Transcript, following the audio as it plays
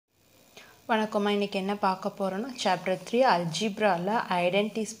வணக்கம். இன்னைக்கு என்ன பார்க்க போறோம்னா chapter 3 algebraல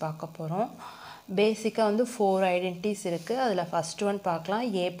identities பார்க்க போறோம். பேசிக்கா வந்து 4 identities இருக்கு. அதுல first one பார்க்கலாம்.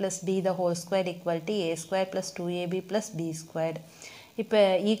 a plus b the whole square equal to a square plus 2ab plus b squared. இப்போ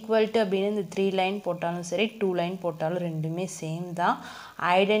equal to அப்படினு இந்த 3 லைன் போட்டாலும் சரி 2 லைன் போட்டாலும் ரெண்டுமே சேம் தான்.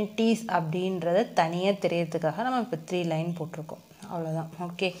 identities அப்படிங்கறத தனியா தெரியறதுக்காக நம்ம இப்ப 3 லைன் போட்டுருக்கோம். அவ்வளவுதான்.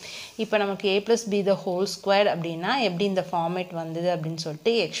 ஓகே. இப்போ நமக்கு a plus b the whole square அப்படினா எப்படி இந்த ஃபார்மேட் வந்தது அப்படினு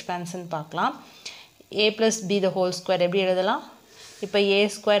சொல்லிட்டு எக்ஸ்பான்ஷன் பார்க்கலாம். a plus b the whole square எப்படி எழுதலாம்? இப்போ a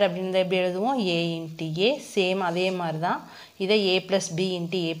square அப்படினு எப்படி எழுதுவோம்? a into a சேம் அதே மாதிரி தான். இதை a plus b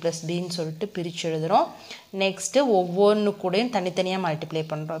into a plus b ன்னு சொல்லிட்டு பிரிச்சு எழுதுறோம். நெக்ஸ்ட் ஒவ்வொரு கூடயும் தனித்தனியா மல்டிப்ளை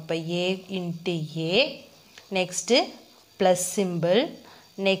பண்றோம். இப்போ a into a next plus symbol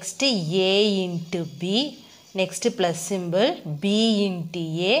next a into b next plus symbol b into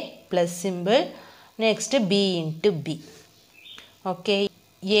a plus symbol next b into b. Okay,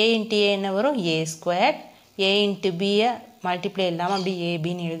 a into a என்ன வரும்? a squared. a into b multiply இல்லாம அப்படி ab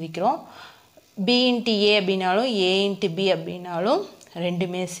ன்னு எழுதிக்கிறோம். b into a அப்படினாலும் a into b அப்படினாலும்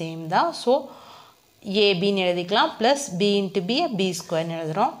ரெண்டுமே same தான். ஸோ ab ன்னு எழுதிக்கலாம் plus b into b b square ன்னு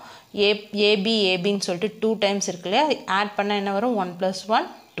எழுதுறோம். ab ன்னு சொல்லிட்டு 2 டைம்ஸ் இருக்கு இல்லையா, ஆட் பண்ணா என்ன வரும்? 1 plus 1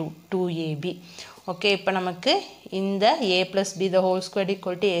 2 2ab. ஓகே, இப்போ நமக்கு இந்த a plus b the whole square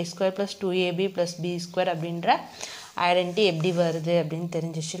equal to a square plus 2ab plus b square அப்படின்ற ஐடென்டிட்டி எப்படி வருது அப்படின்னு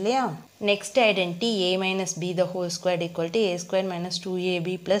தெரிஞ்சிச்சு இல்லையா. Next identity a minus b the whole square equal to a square minus 2ab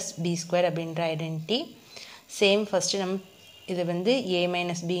plus b square அப்படின்ற identity same. First நம்ம இது வந்து a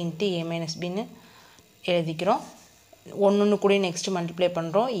minus b into a minus bன்னு எழுதிக்கிறோம். ஒன்று கூட நெக்ஸ்ட் மல்டிப்ளை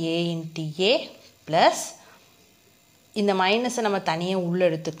பண்ணுறோம். a into a ப்ளஸ் இந்த மைனஸை நம்ம தனியாக உள்ளே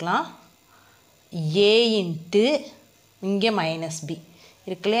எடுத்துக்கலாம். a into இங்கே மைனஸ் b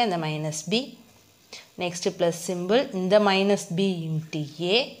இருக்குல்லையா, அந்த minus b next plus symbol இந்த minus b into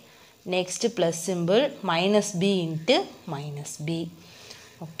a next plus symbol minus b into minus b.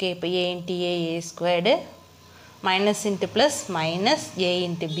 Okay, இப்போ a into a a squared minus into plus minus a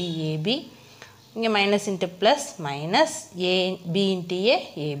into b ab இங்கே minus into plus minus a b into a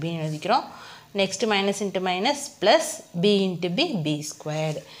abன்னு எழுதிக்கிறோம். Next minus into minus plus b into b b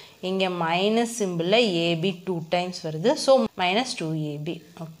squared. இங்கே minus சிம்பிளில் ab 2 times வருது. So minus 2ab.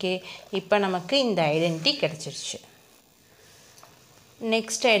 Okay, இப்போ நமக்கு இந்த identity கிடச்சிருச்சு.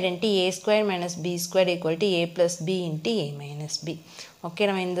 Next identity a square minus b square equal to a plus b into a minus b. Okay,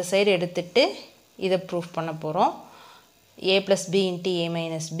 நம்ம இந்த side எடுத்துகிட்டு இதை ப்ரூஃப் பண்ண போகிறோம். a plus b into a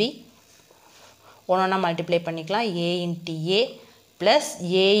minus b ஒன்றா மல்டிப்ளை பண்ணிக்கலாம். a into a plus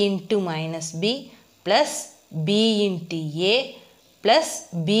a into minus b plus b into a plus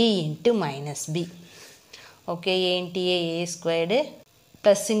b into minus b. Okay, a into a squared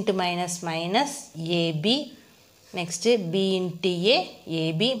plus into minus minus ab. Next b into a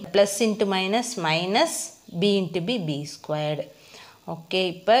ab plus into minus minus b into b b squared. Okay,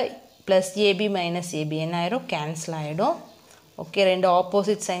 இப்போ plus ab minus ab என்ன ஆயிரும்? cancel ஆயிடும். Okay, ரெண்டு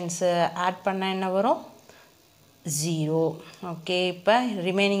opposite signs add பண்ணா என்ன வரும்? 0. Okay, இப்போ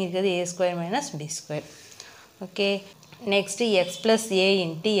remaining இருக்கிறது a square minus b square. Okay, next x plus a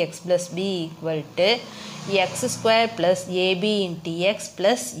into x plus b equal to x square plus ab into x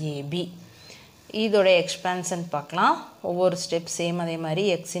plus ab. இதோட expansion பார்க்கலாம். ஒவ்வொரு step same அதே மாதிரி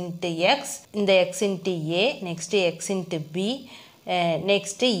x into x இந்த x into a next x into b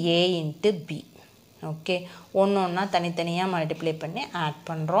next a into b. Okay, ஒன்றா தனித்தனியாக multiply பண்ணி add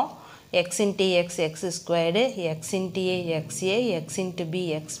பண்ணுறோம். x into x x squared x into a xa x into b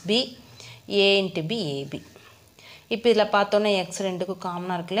xb a into b ab. இப்போ இதில் பார்த்தோன்னா X ரெண்டுக்கும்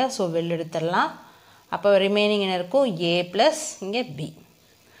காமனாக இருக்குல்ல, ஸோ வெளில எடுத்துடலாம். அப்போ ரிமைனிங் என்ன இருக்கும்? ஏ ப்ளஸ் இங்கே பி.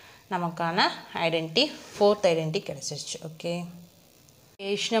 நமக்கான ஐடென்டிட்டி ஃபோர்த் ஐடென்டிட்டி கிடச்சிருச்சு. ஓகே,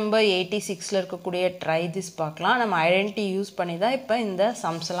 பேஜ் நம்பர் 86 இருக்கக்கூடிய ட்ரை திஸ் பார்க்கலாம். நம்ம ஐடென்டிட்டி யூஸ் பண்ணி தான் இப்போ இந்த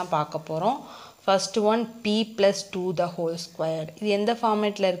சம்ஸ் எல்லாம் பார்க்க போகிறோம். First one p + 2 the whole square. இது எந்த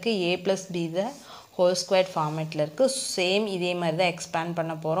ஃபார்மேட்டில் இருக்குது? a + b the whole square ஃபார்மேட்டில் இருக்குது. சேம் இதே மாதிரி தான் எக்ஸ்பேண்ட்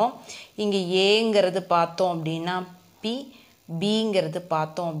பண்ண போகிறோம். இங்கே ஏங்கிறது பார்த்தோம் அப்படின்னா p, bங்கிறது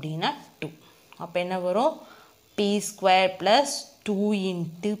பார்த்தோம் அப்படின்னா 2. அப்போ என்ன வரும்? p square plus 2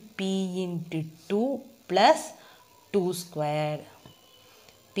 into p into 2 plus 2 squared.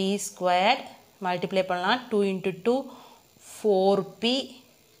 p squared multiply பண்ணலாம். 2 into 2 4p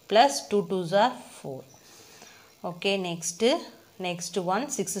plus 2 2s are 4. Okay, next one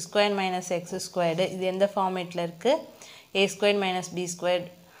 6 square minus x squared. இது எந்த ஃபார்மேட்டில் இருக்குது? a squared minus b squared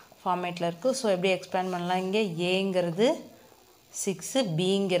ஃபார்மேட்டில் இருக்குது. ஸோ எப்படி எக்ஸ்பேண்ட் பண்ணலாம்? இங்கே ஏங்கிறது 6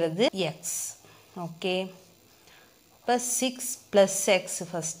 bங்கிறது x. ஓகே, இப்போ 6 + x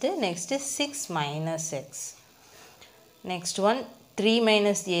first, next 6 - x. Next one 3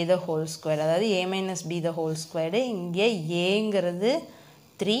 minus a the whole square, அதாவது a minus b the whole square. இங்கே aங்கிறது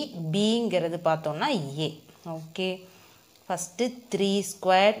 3, bங்கிறது பார்த்தோம்னா a. Okay, first 3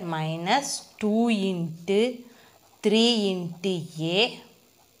 squared minus 2 into 3 into a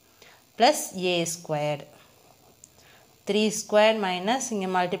plus a squared. 3 squared minus இங்கே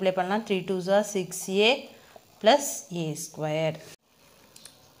multiply பண்ணலாம், 3 2s are 6a plus a squared.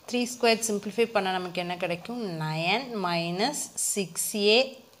 3 squared simplify பண்ண நமக்கு என்ன கிடைக்கும்? 9 minus 6a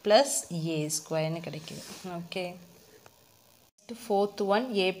plus a squared கிடைக்குது. Okay, fourth one,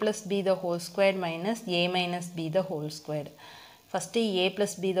 a plus b the whole squared minus a minus b the whole squared. First a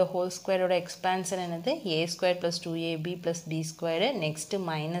plus b the whole squared oda expansion என்னது? a squared plus 2ab plus b squared. Next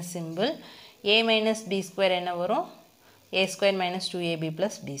minus symbol, a minus b squared என்ன வரும்? a squared minus 2ab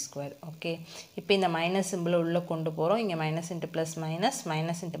plus b squared. Okay, இப்போ இந்த minus symbol உள்ள கொண்டு போகிறோம். இங்கே minus into plus minus,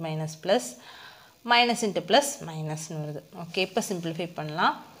 minus into minus plus, minus into plus minus வருது. Okay, இப்போ simplify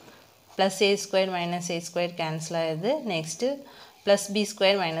பண்ணலாம். Plus a squared minus a squared cancel ஆகுது. Next plus b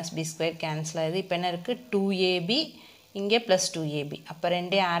squared minus b squared cancel ஆகுது. இப்போ என்ன இருக்குது? 2ab, இங்கே plus 2ab. அப்போ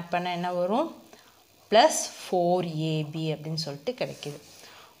ரெண்டே ஆட் பண்ண என்ன வரும்? plus 4ab அப்படின்னு சொல்லிட்டு கிடைக்குது.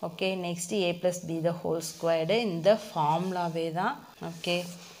 Okay, next a plus b the whole squared இந்த ஃபார்முலாவே தான். Okay,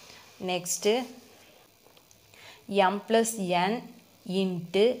 next m plus n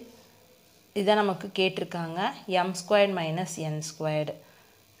into இதான் நமக்கு கேட்டிருக்காங்க, m squared minus n squared.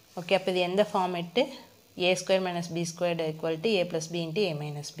 Okay, அப்போ இது எந்த format? a squared minus b squared equal to a plus b into a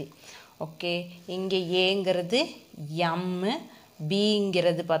minus b. Okay, இங்கே aங்கிறது m,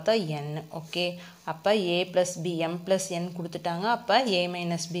 bங்கிறது பார்த்தா n. ஓகே, அப்போ a plus b, m plus n கொடுத்துட்டாங்க. அப்போ a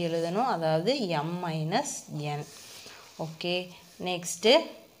minus b எழுதணும், அதாவது m minus n. Okay, next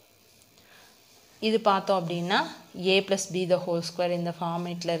இது பார்த்தோம் அப்படின்னா a plus b the whole square இந்த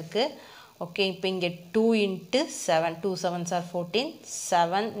ஃபார்மேட்டில் இருக்குது. ஓகே, இப்போ இங்கே 2 into 7, 2 7s are 14,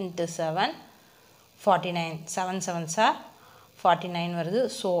 7 into 7 49, 7 7s are 49 வருது.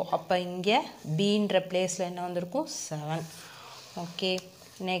 ஸோ அப்போ இங்கே bன்ற பிளேஸில் என்ன வந்திருக்கும்? 7. Okay,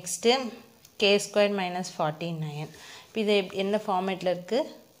 next k squared minus 49. இப்போ இது என்ன ஃபார்மேட்டில்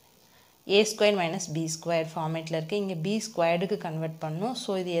இருக்குது? a squared minus b squared ஃபார்மேட்டில் இருக்குது. இங்கே b ஸ்கொயர்டுக்கு கன்வெர்ட் பண்ணணும்.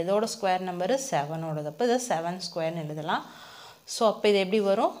 ஸோ இது எதோட ஸ்கொயர் நம்பரு? 7ஓடது. அப்போ இதை 7 ஸ்கொயர்னு எழுதலாம். ஸோ அப்போ இது எப்படி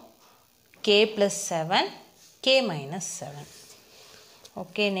வரும்? k plus 7, k minus 7.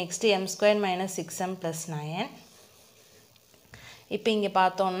 Okay, next m squared minus 6m plus 9. இப்போ இங்கே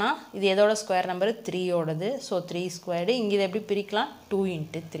பார்த்தோம்னா இது எதோட ஸ்கொயர் நம்பரு? 3ஓடது. So 3 squared. இங்கே இதை எப்படி பிரிக்கலாம்? 2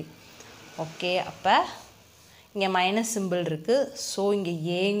 into 3. ஓகே, அப்போ இங்கே மைனஸ் சிம்பிள் இருக்குது. ஸோ இங்கே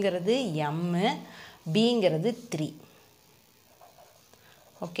ஏங்கிறது எம்மு, பிங்கிறது 3.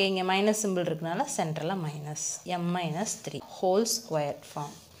 ஓகே, இங்கே மைனஸ் சிம்பிள் இருக்குனால சென்டரில் minus, m minus 3 whole square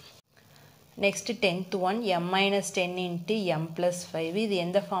form. Next 10th one, m minus 10 into m plus 5. இது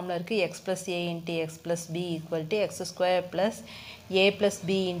எந்த ஃபார்மில் இருக்குது? x plus a into x plus b equal to x square plus a plus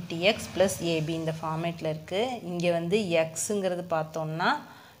b into x plus ab இந்த ஃபார்மேட்டில் இருக்குது. இங்கே வந்து xங்கிறது பார்த்தோம்னா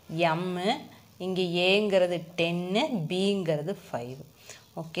m, இங்கே aங்கிறது 10, bங்கிறது 5.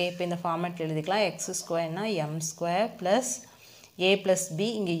 ஓகே, இப்போ இந்த ஃபார்மேட்டில் எழுதிக்கலாம். x ஸ்கொயர்னா m square plus a plus b,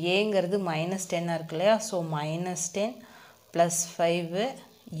 இங்கே aங்கிறது minus 10 இருக்கு இல்லையா? So minus 10 plus 5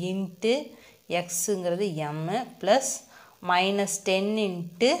 into xங்கிறது m plus minus 10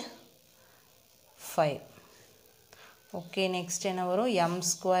 into 5. Okay, next என்ன வரும்? m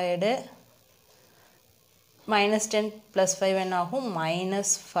ஸ்கொயர்டு minus 10 plus 5 என்ன ஆகும்? minus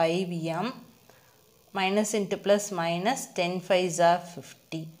 5m minus into plus minus 10 5s are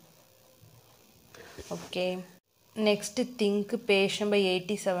 50. Okay, next think page number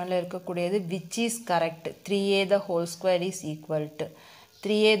 87ல் இருக்கக்கூடியது which is correct? 3a the whole square is equal to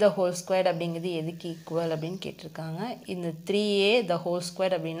 3a the whole square அப்படிங்கிறது எதுக்கு equal அப்படின்னு கேட்டிருக்காங்க. இந்த 3a the whole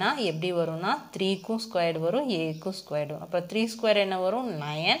square அப்படின்னா எப்படி வரும்னா 3க்கும் squared வரும், ஏக்கும் ஸ்கொயர்டு வரும். அப்போ 3 ஸ்கொயர் என்ன வரும்?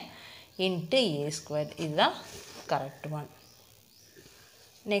 9 into a squared. இதுதான் correct one.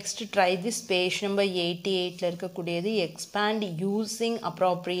 Next try this page number 88ல் இருக்கக்கூடியது expand using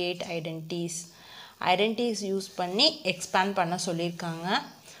appropriate identities. Identities use பண்ணி எக்ஸ்பேண்ட் பண்ண சொல்லியிருக்காங்க.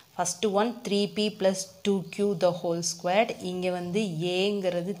 First one 3p plus 2q the whole squared. இங்கே வந்து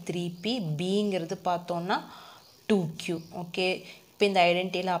ஏங்கிறது 3p, bங்கிறது பார்த்தோன்னா 2q. ஓகே, இப்போ இந்த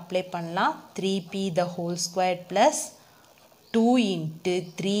ஐடென்டிட்டியில் அப்ளை பண்ணலாம். 3p the whole squared plus 2 into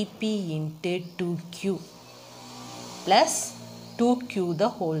 3p into 2q plus 2q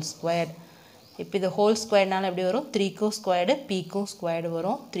the whole squared. இப்போ இது ஹோல் ஸ்கொயர்னால எப்படி வரும்? 3க்கும் ஸ்கொயர்டு, pக்கும் ஸ்கொயர்டு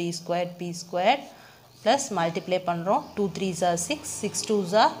வரும். 3 squared p squared plus multiply பண்ணுறோம். 2 3s are 6, 6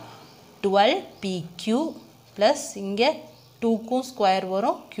 2s are 12 pq plus இங்கே 2க்கும் ஸ்கொயர்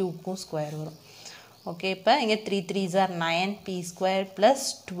வரும், qக்கும் ஸ்கொயர் வரும். ஓகே இப்போ இங்கே 3 3s are 9p square plus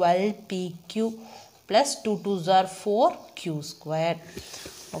 12pq plus 2 2s are 4q square.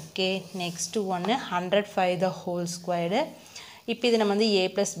 Okay next ஒன்று 105 the whole squared. இப்போ இது நம்ம வந்து a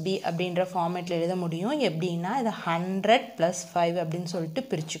plus b அப்படின்ற ஃபார்மேட்டில் எழுத முடியும். எப்படின்னா இதை 100 plus 5 அப்படின்னு சொல்லிட்டு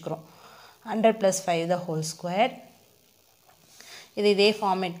பிரிச்சுக்கிறோம். 100 plus 5 the whole squared. இது இதே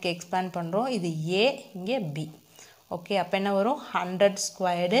ஃபார்மேட்க்கு எக்ஸ்பேண்ட் பண்ணுறோம். இது a இங்கே b. ஓகே அப்போ என்ன வரும் 100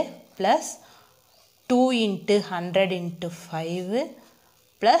 squared plus 2 into 100 into 5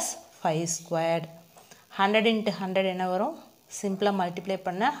 plus 5 squared. 100 into 100 என்ன வரும் சிம்பிளாக மல்டிப்ளை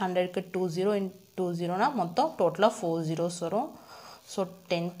பண்ண 100க்கு 20 into 20னா மொத்தம் டோட்டலாக 4 zeros வரும். So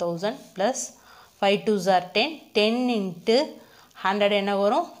 10,000 plus 5 2s are 10. 10 into 100 என்ன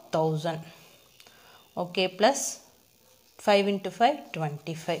வரும் 1000. Okay plus 5 into 5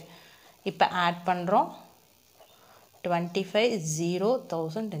 25. இப்போ ஆட் பண்ணுறோம் 25 0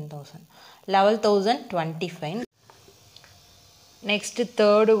 1000 10,000 11,025. Next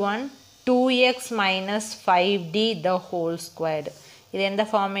third one 2x minus 5d the whole squared. இது எந்த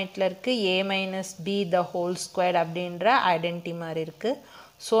ஃபார்மேட்டில் இருக்குது a minus b the whole squared அப்படின்ற ஐடென்டி மாதிரி இருக்குது.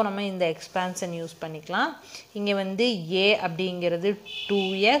 ஸோ நம்ம இந்த எக்ஸ்பான்ஷன் யூஸ் பண்ணிக்கலாம். இங்கே வந்து a அப்படிங்கிறது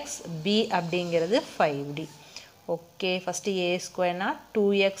 2x b அப்படிங்கிறது 5d. Okay first a ஸ்கொயர்னா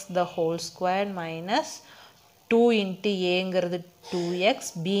 2x the whole square minus 2 into aங்கிறது 2x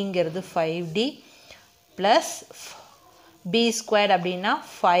bங்கிறது 5d plus b squared அப்படின்னா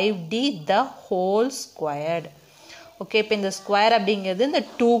 5d the whole squared. Okay இப்போ இந்த ஸ்கொயர் அப்படிங்கிறது இந்த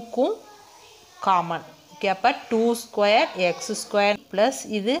 2க்கும் காமன். ஓகே அப்போ 2 ஸ்கொயர் x ஸ்கொயர் ப்ளஸ்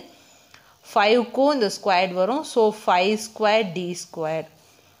இது 5க்கும் இந்த ஸ்கொயர் வரும். So 5 square d square.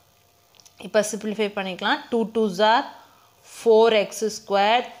 இப்போ சிம்பிளிஃபை பண்ணிக்கலாம். 2 2s are 4x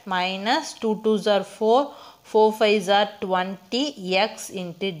squared minus 2 2s are 4 4 5s are 20 x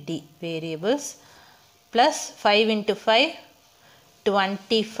into d variables plus 5 into 5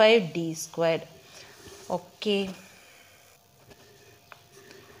 25 d squared. Okay.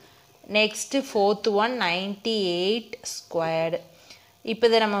 Next fourth one 98 squared. இப்போ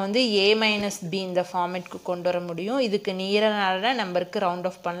இதை நம்ம வந்து a minus b இந்த ஃபார்மேட்க்கு கொண்டு வர முடியும். இதுக்கு நியரான நம்பருக்கு ரவுண்ட்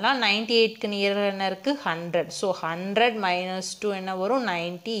ஆஃப் பண்ணலாம். 98க்கு நியரான என்ன இருக்குது 100. ஸோ 100 minus 2 என்ன வரும்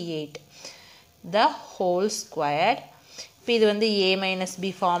 98 the whole squared. இப்போ இது வந்து a minus b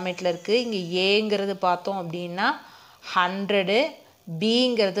ஃபார்மேட்டில் இருக்குது. இங்கே ஏங்கிறது பார்த்தோம் அப்படின்னா 100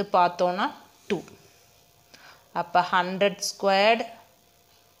 bங்கிறது பார்த்தோன்னா 2. அப்போ 100 squared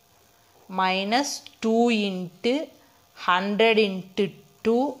minus 2 into 100 into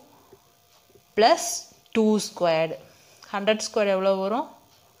 2 plus 2 squared. 100 squared எவ்வளோ வரும்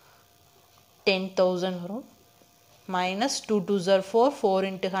 10,000 வரும். minus 2 2s are 4 4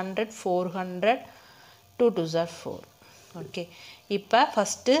 into 100 400 2 2s are 4. Okay இப்போ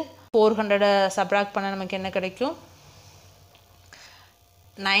ஃபஸ்ட்டு 400 சப்ராக்ட் பண்ண நமக்கு என்ன கிடைக்கும்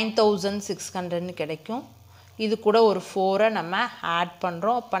 9,600 கிடைக்கும். இது கூட ஒரு 4 நம்ம ஆட்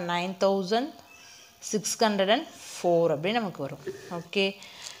பண்ணுறோம். அப்போ 9,604 அப்படி நமக்கு வரும். Okay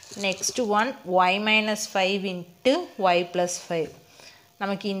next one y minus 5 into y plus 5.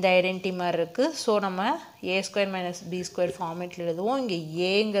 நமக்கு இந்த ஐடென்டி மாதிரி இருக்குது. ஸோ நம்ம a square minus b square ஃபார்மேட்டில் எழுதுவோம். இங்கே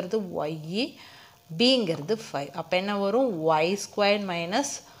ஏங்கிறது y bங்கிறது 5. அப்போ என்ன வரும் y square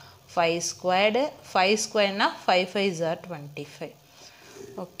minus 5 squared 5 ஸ்கொயர்னா 5 5s are 25.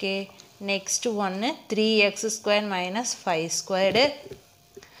 Okay next ஒன்று 3x square minus 5 squared.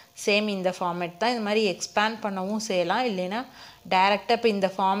 Same இந்த ஃபார்மேட் தான். இது மாதிரி எக்ஸ்பேண்ட் பண்ணவும் செய்யலாம். இல்லைன்னா டைரெக்டாக இப்போ இந்த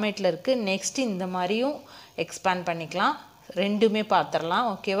ஃபார்மேட்டில் இருக்குது. நெக்ஸ்ட் இந்த மாதிரியும் எக்ஸ்பேண்ட் பண்ணிக்கலாம். ரெண்டுமே பார்த்துடலாம்.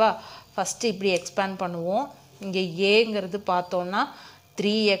 ஓகேவா ஃபஸ்ட்டு இப்படி எக்ஸ்பேண்ட் பண்ணுவோம். இங்கே ஏங்கிறது பார்த்தோன்னா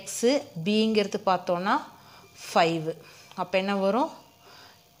 3x bங்கிறது பார்த்தோன்னா 5. அப்போ என்ன வரும்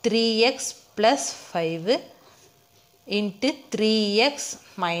 3x + 5 into 3x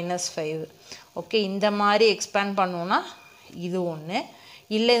minus 5. Okay இந்த மாதிரி எக்ஸ்பேண்ட் பண்ணோன்னா இது ஒன்று.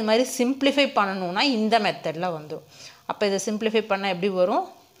 இல்லை இது மாதிரி சிம்பிளிஃபை பண்ணணுன்னா இந்த மெத்தடில் வந்துடும். அப்போ இதை சிம்பிளிஃபை பண்ணால் எப்படி வரும்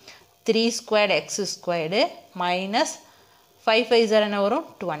 3 squared x squared minus 5 5s என்ன வரும்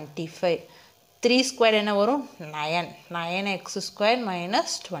 25. 3 squared என்ன வரும் 9 9x squared minus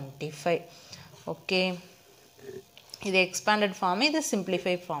 25. ஓகே இது எக்ஸ்பேண்டட் ஃபார்ம், இது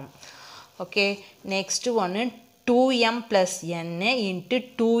சிம்பிளிஃபை ஃபார்ம். ஓகே நெக்ஸ்ட் ஒன்று 2m plus n into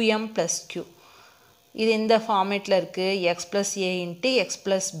 2m plus q. இது இந்த ஃபார்மேட்டில் இருக்குது. x plus a into x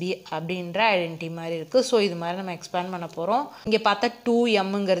plus b அப்படின்ற ஐடென்டி மாதிரி இருக்குது. ஸோ இது மாதிரி நம்ம எக்ஸ்பேண்ட் பண்ண போகிறோம். இங்கே பார்த்தா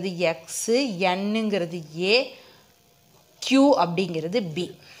 2mங்கிறது x, nங்கிறது a, q அப்படிங்கிறது b.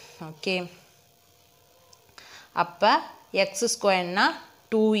 ஓகே அப்போ x ஸ்கொயர்னா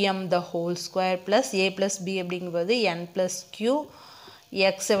 2m the whole square plus a plus b அப்படிங்கும்போது n plus q.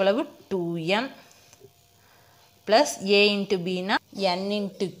 x எவ்வளவு 2m plus a into b na n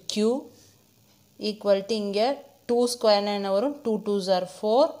into q equal to இங்க 2 square என்ன வரும் 2 2s are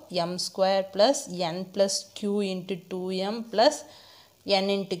 4 m square plus n plus q into 2m plus n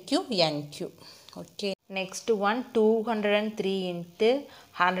into q nq. Okay. Next one 203 into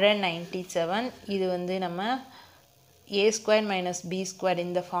 197 இது வந்து நம்ம a square minus b square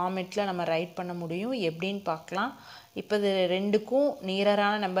இந்த ஃபார்மேட்டில் நம்ம right பண்ண முடியும். எப்படின்னு பார்க்கலாம். இப்போ இது ரெண்டுக்கும்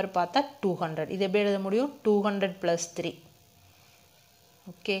நியரான நம்பர் பார்த்தா 200. இது எப்படி எழுத முடியும் 200 plus 3.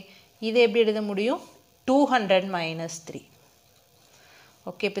 ஓகே, இது எப்படி எழுத முடியும் 200 minus 3.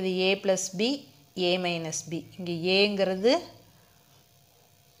 ஓகே, இப்போ இது a plus b a minus b. இங்கே ஏங்கிறது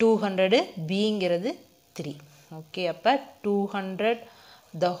 200 bங்கிறது 3. ஓகே, அப்போ 200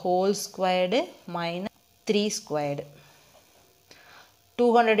 the whole squared minus 3 squared.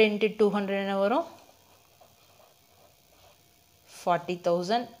 200 into 200 என்ன வரும்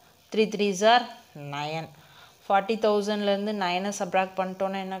 40,000. 3 3s are 9. 40,000ல இருந்து 9 சப்ராக்ட்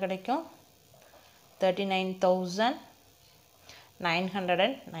பண்ணிட்டோம்னா என்ன கிடைக்கும்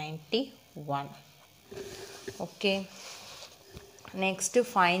 39,991. okay, next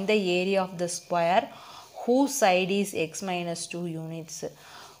find the area of the square whose side is x minus 2 units.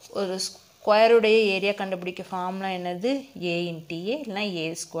 ஒரு ஸ்கொயர் உடைய ஏரியா கண்டுபிடிக்க ஃபார்முலா என்னது a into a இல்லனா a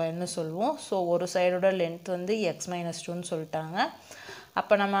ஸ்கொயர்னு சொல்லுவோம். ஸோ ஒரு சைடோட லென்த் வந்து x minus 2ன்னு சொல்லிட்டாங்க.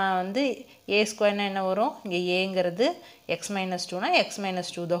 அப்போ நம்ம வந்து a ஸ்கொயர்னா என்ன வரும் இங்கே ஏங்கிறது x minus 2னா x minus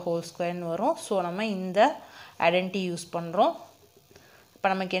 2 the whole squareன்னு வரும். ஸோ நம்ம இந்த ஐடென்டிட்டி யூஸ் பண்ணுறோம். இப்போ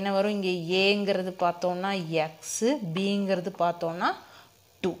நமக்கு என்ன வரும் இங்கே ஏங்கிறது பார்த்தோம்னா எக்ஸு பிங்கிறது பார்த்தோம்னா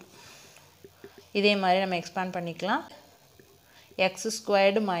 2. இதே மாதிரி நம்ம எக்ஸ்பேண்ட் பண்ணிக்கலாம். x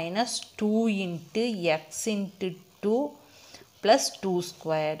squared minus 2 into x into 2 plus 2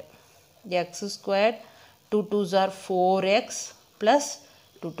 squared. x squared 2 2s are 4x plus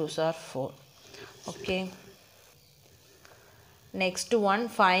 2 2s are 4. okay, next one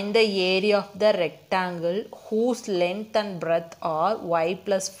find the area of the rectangle whose length and breadth are y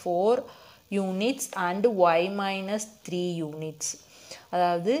plus 4 units and y minus 3 units.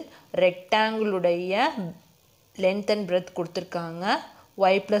 அதாவது rectangle உடைய length and breadth கொடுத்துருக்காங்க.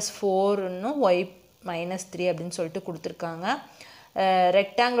 y plus 4 இன்னும் y minus 3 அப்படின்னு சொல்லிட்டு கொடுத்துருக்காங்க.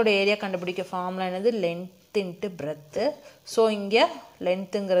 ரெக்டாங்கிளோட area கண்டுபிடிக்க formula என்னது length into breadth. So இங்கே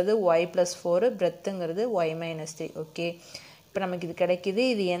லென்த்துங்கிறது y plus 4 breadthங்கிறது y minus 3. Okay, இப்போ நமக்கு இது கிடைக்கிது.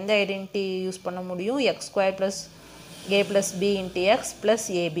 இது எந்த ஐடென்டிட்டி யூஸ் பண்ண முடியும் x square plus a plus b into x plus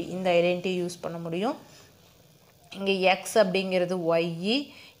ab இந்த ஐடென்டிட்டி யூஸ் பண்ண முடியும். இங்கே x அப்படிங்கிறது y,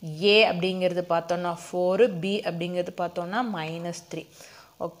 a அப்படிங்கிறது பார்த்தோன்னா 4, b அப்படிங்கிறது பார்த்தோன்னா -3.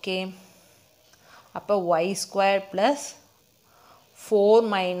 ஓகே, அப்போ y square plus 4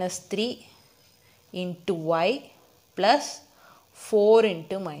 minus 3 into y plus 4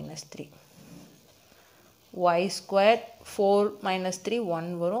 into minus 3. y square 4 minus 3 1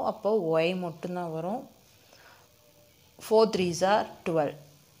 வரும். அப்போ y மட்டும்தான் வரும். 4 3s are 12.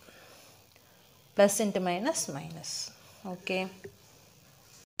 plus into minus minus. Okay,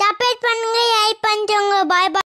 பண்ணுங்க, பை பை.